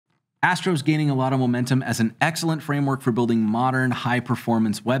Astro is gaining a lot of momentum as an excellent framework for building modern,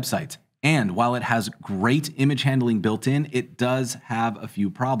 high-performance websites. And while it has great image handling built in, it does have a few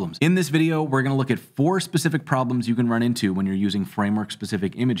problems. In this video, we're going to look at 4 specific problems you can run into when you're using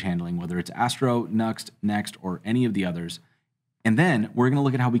framework-specific image handling, whether it's Astro, Nuxt, Next, or any of the others. And then we're going to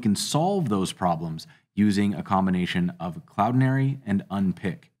look at how we can solve those problems using a combination of Cloudinary and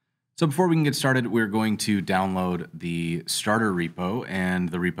Unpic. So before we can get started, we're going to download the starter repo, and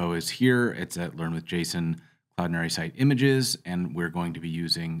the repo is here. It's at Learn with JSON Cloudinary Site Images, and we're going to be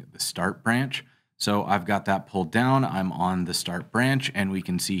using the start branch. So I've got that pulled down. I'm on the start branch, and we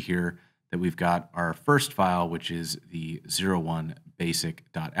can see here that we've got our first file, which is the 01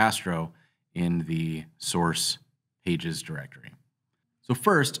 basic.astro in the source pages directory. So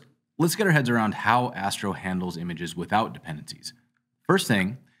first, let's get our heads around how Astro handles images without dependencies. First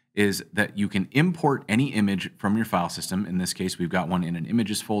thing is that you can import any image from your file system. In this case, we've got one in an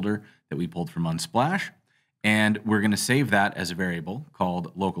images folder that we pulled from Unsplash, and we're going to save that as a variable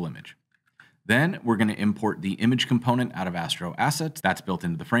called local image. Then we're going to import the image component out of Astro Assets. That's built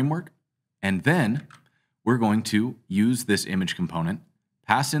into the framework. And then we're going to use this image component,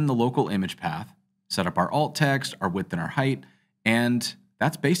 pass in the local image path, set up our alt text, our width and our height, and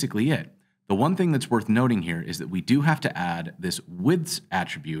that's basically it. The one thing that's worth noting here is that we do have to add this widths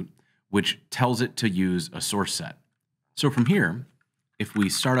attribute, which tells it to use a source set. So from here, if we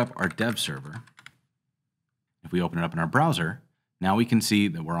start up our dev server, if we open it up in our browser, now we can see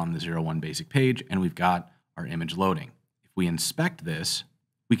that we're on the 01 basic page and we've got our image loading. If we inspect this,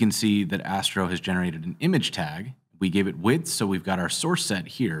 we can see that Astro has generated an image tag. We gave it width, so we've got our source set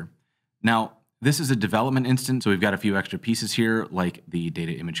here. Now, this is a development instance, so we've got a few extra pieces here, like the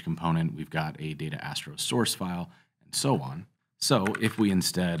data image component. We've got a data Astro source file, and so on. So if we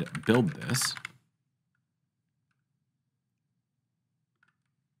instead build this,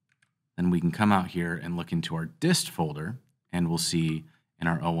 then we can come out here and look into our dist folder, and we'll see in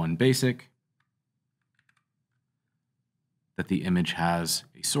our 01 basic that the image has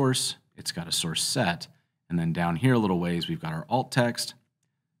a source. It's got a source set. And then down here a little ways, we've got our alt text.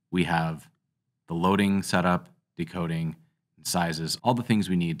 We have the loading setup, decoding, and sizes, all the things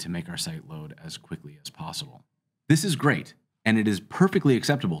we need to make our site load as quickly as possible. This is great, and it is perfectly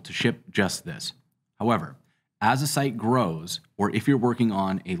acceptable to ship just this. However, as a site grows, or if you're working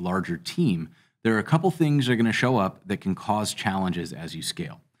on a larger team, there are a couple things that are going to show up that can cause challenges as you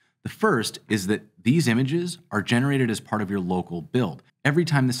scale. The first is that these images are generated as part of your local build. Every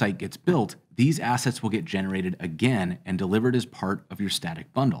time the site gets built, these assets will get generated again and delivered as part of your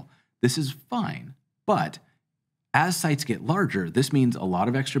static bundle. This is fine, but as sites get larger, this means a lot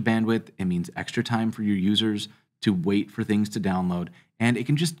of extra bandwidth. It means extra time for your users to wait for things to download, and it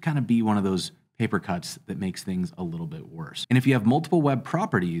can just kind of be one of those paper cuts that makes things a little bit worse. And if you have multiple web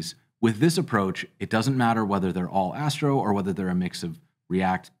properties, with this approach, it doesn't matter whether they're all Astro or whether they're a mix of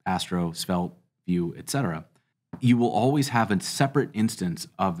React, Astro, Svelte, Vue, etc. You will always have a separate instance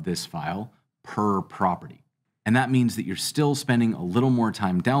of this file per property. And that means that you're still spending a little more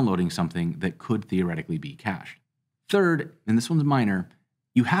time downloading something that could theoretically be cached. Third, and this one's minor,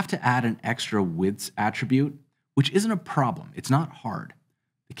 you have to add an extra widths attribute, which isn't a problem. It's not hard.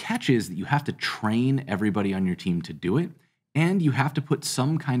 The catch is that you have to train everybody on your team to do it, and you have to put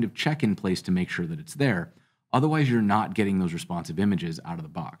some kind of check in place to make sure that it's there. Otherwise, you're not getting those responsive images out of the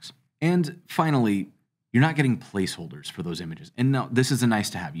box. And finally, you're not getting placeholders for those images. And now, this is a nice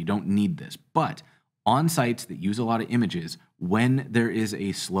to have. You don't need this. But on sites that use a lot of images, when there is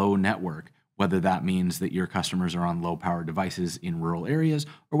a slow network, whether that means that your customers are on low-powered devices in rural areas,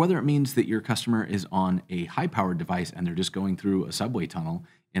 or whether it means that your customer is on a high-powered device and they're just going through a subway tunnel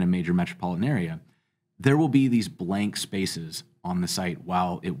in a major metropolitan area, there will be these blank spaces on the site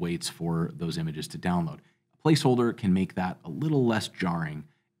while it waits for those images to download. A placeholder can make that a little less jarring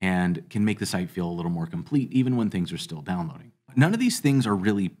and can make the site feel a little more complete even when things are still downloading. None of these things are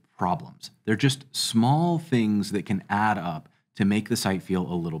really problems. They're just small things that can add up to make the site feel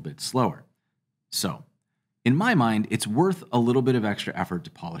a little bit slower. So, in my mind, it's worth a little bit of extra effort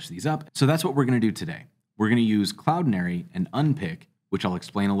to polish these up. So that's what we're going to do today. We're going to use Cloudinary and Unpic, which I'll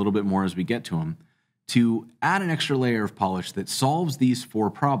explain a little bit more as we get to them, to add an extra layer of polish that solves these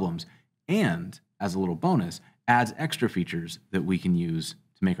 4 problems and, as a little bonus, adds extra features that we can use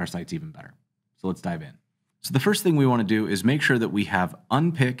to make our sites even better. So let's dive in. So the first thing we want to do is make sure that we have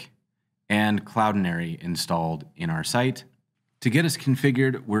Unpic and Cloudinary installed in our site. To get us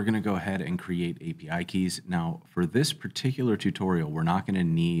configured, we're going to go ahead and create API keys. Now, for this particular tutorial, we're not going to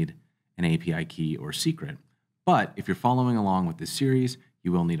need an API key or secret, but if you're following along with this series,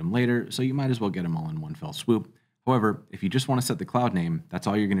 you will need them later, so you might as well get them all in one fell swoop. However, if you just want to set the cloud name, that's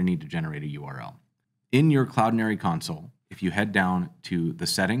all you're going to need to generate a URL. In your Cloudinary console, if you head down to the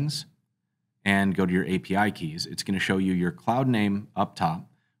settings and go to your API keys, it's going to show you your cloud name up top,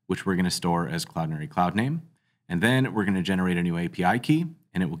 which we're going to store as Cloudinary cloud name. And then we're going to generate a new API key,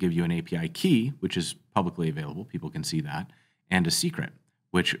 and it will give you an API key, which is publicly available. People can see that, and a secret,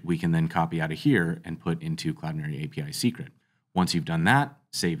 which we can then copy out of here and put into Cloudinary API secret. Once you've done that,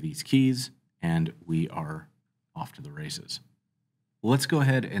 save these keys, and we are off to the races. Let's go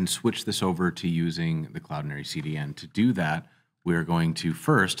ahead and switch this over to using the Cloudinary CDN. To do that, we're going to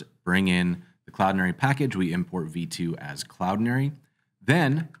first bring in the Cloudinary package. We import v2 as Cloudinary.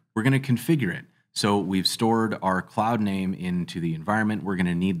 Then we're going to configure it. So we've stored our cloud name into the environment. We're going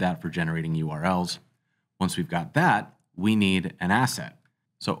to need that for generating URLs. Once we've got that, we need an asset.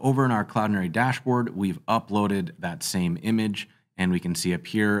 So over in our Cloudinary dashboard, we've uploaded that same image, and we can see up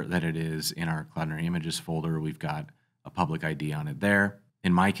here that it is in our Cloudinary images folder. We've got a public ID on it there.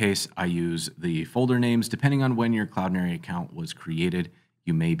 In my case, I use the folder names. Depending on when your Cloudinary account was created,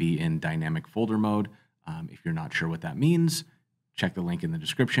 you may be in dynamic folder mode. If you're not sure what that means, check the link in the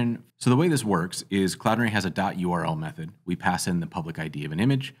description. So the way this works is Cloudinary has a .url method. We pass in the public ID of an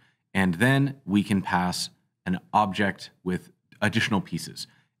image, and then we can pass an object with additional pieces.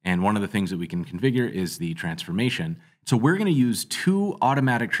 And one of the things that we can configure is the transformation. So we're going to use two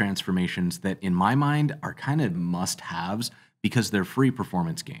automatic transformations that in my mind are kind of must-haves because they're free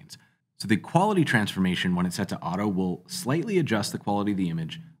performance gains. So the quality transformation, when it's set to auto, will slightly adjust the quality of the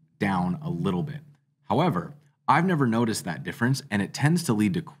image down a little bit. However, I've never noticed that difference, and it tends to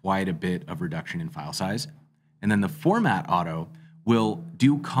lead to quite a bit of reduction in file size. And then the format auto will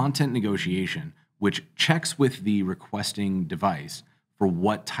do content negotiation, which checks with the requesting device for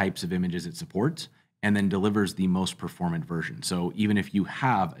what types of images it supports, and then delivers the most performant version. So even if you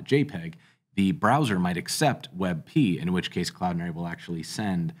have a JPEG, the browser might accept WebP, in which case Cloudinary will actually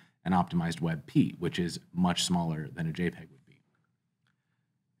send an optimized WebP, which is much smaller than a JPEG would be.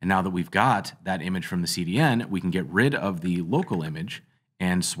 And now that we've got that image from the CDN, we can get rid of the local image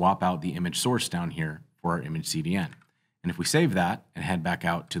and swap out the image source down here for our image CDN. And if we save that and head back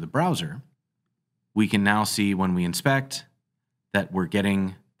out to the browser, we can now see when we inspect that we're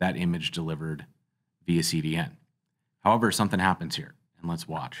getting that image delivered via CDN. However, something happens here, and let's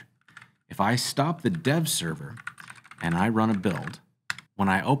watch. If I stop the dev server and I run a build, when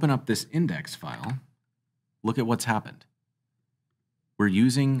I open up this index file, look at what's happened. We're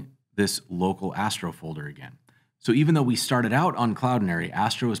using this local Astro folder again. So even though we started out on Cloudinary,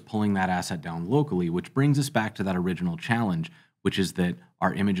 Astro is pulling that asset down locally, which brings us back to that original challenge, which is that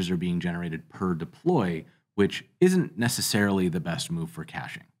our images are being generated per deploy, which isn't necessarily the best move for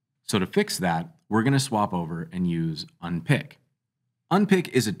caching. So to fix that, we're going to swap over and use Unpic. Unpic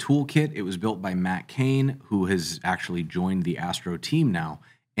is a toolkit. It was built by Matt Kane, who has actually joined the Astro team now,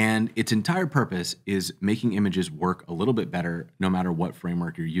 and its entire purpose is making images work a little bit better no matter what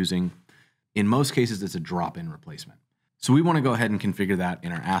framework you're using. In most cases, it's a drop-in replacement. So we want to go ahead and configure that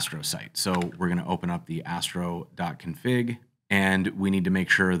in our Astro site. So we're going to open up the astro.config, and we need to make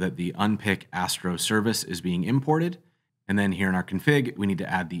sure that the Unpic Astro service is being imported. And then here in our config, we need to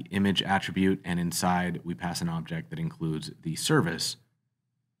add the image attribute, and inside we pass an object that includes the service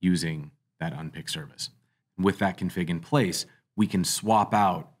using that Unpic service. With that config in place, we can swap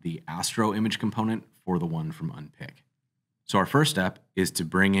out the Astro image component for the one from Unpic. So our first step is to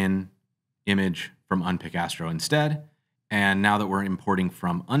bring in image from Unpic Astro instead. And now that we're importing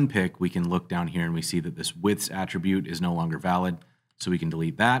from Unpic, we can look down here and we see that this widths attribute is no longer valid. So we can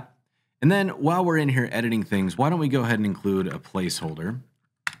delete that. And then while we're in here editing things, why don't we go ahead and include a placeholder?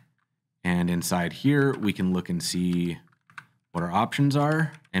 And inside here, we can look and see what our options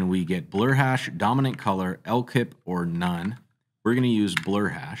are. And we get blur hash, dominant color, LKIP, or none. We're going to use blur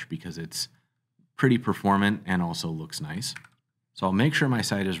hash because it's pretty performant and also looks nice. So I'll make sure my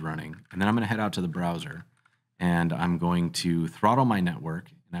site is running, and then I'm going to head out to the browser, and I'm going to throttle my network,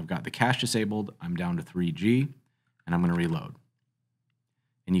 and I've got the cache disabled. I'm down to 3G, and I'm going to reload.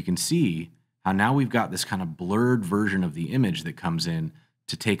 And you can see how now we've got this kind of blurred version of the image that comes in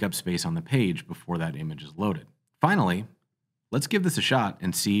to take up space on the page before that image is loaded. Finally, let's give this a shot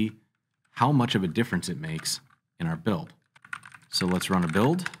and see how much of a difference it makes in our build. So let's run a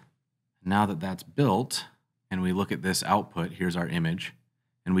build. Now that that's built, and we look at this output, here's our image,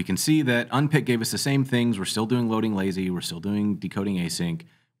 and we can see that Unpic gave us the same things. We're still doing loading lazy, we're still doing decoding async,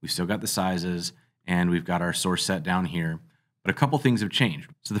 we've still got the sizes, and we've got our source set down here. But a couple things have changed.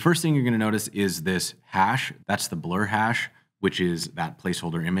 So the first thing you're going to notice is this hash. That's the blur hash, which is that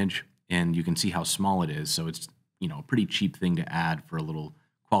placeholder image, and you can see how small it is. So it's, you know, a pretty cheap thing to add for a little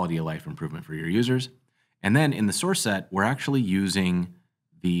quality of life improvement for your users. And then in the source set, we're actually using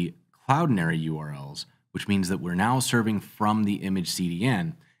the Cloudinary URLs, which means that we're now serving from the image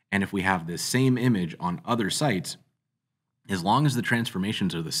CDN. And if we have this same image on other sites, as long as the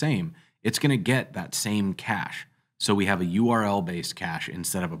transformations are the same, it's going to get that same cache. So we have a URL-based cache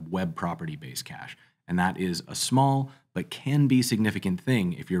instead of a web property-based cache. And that is a small but can be significant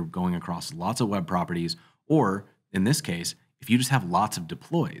thing if you're going across lots of web properties, or in this case, if you just have lots of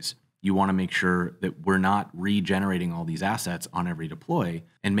deploys. You want to make sure that we're not regenerating all these assets on every deploy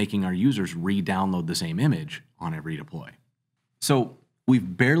and making our users re-download the same image on every deploy. So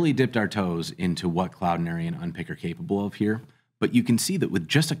we've barely dipped our toes into what Cloudinary and Unpic are capable of here, but you can see that with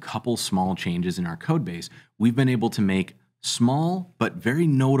just a couple small changes in our code base, we've been able to make small but very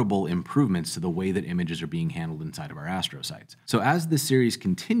notable improvements to the way that images are being handled inside of our Astro sites. So as this series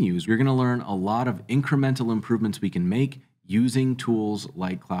continues, you're going to learn a lot of incremental improvements we can make using tools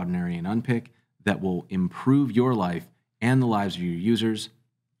like Cloudinary and Unpic that will improve your life and the lives of your users,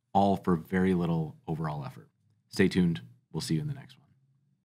 all for very little overall effort. Stay tuned. We'll see you in the next one.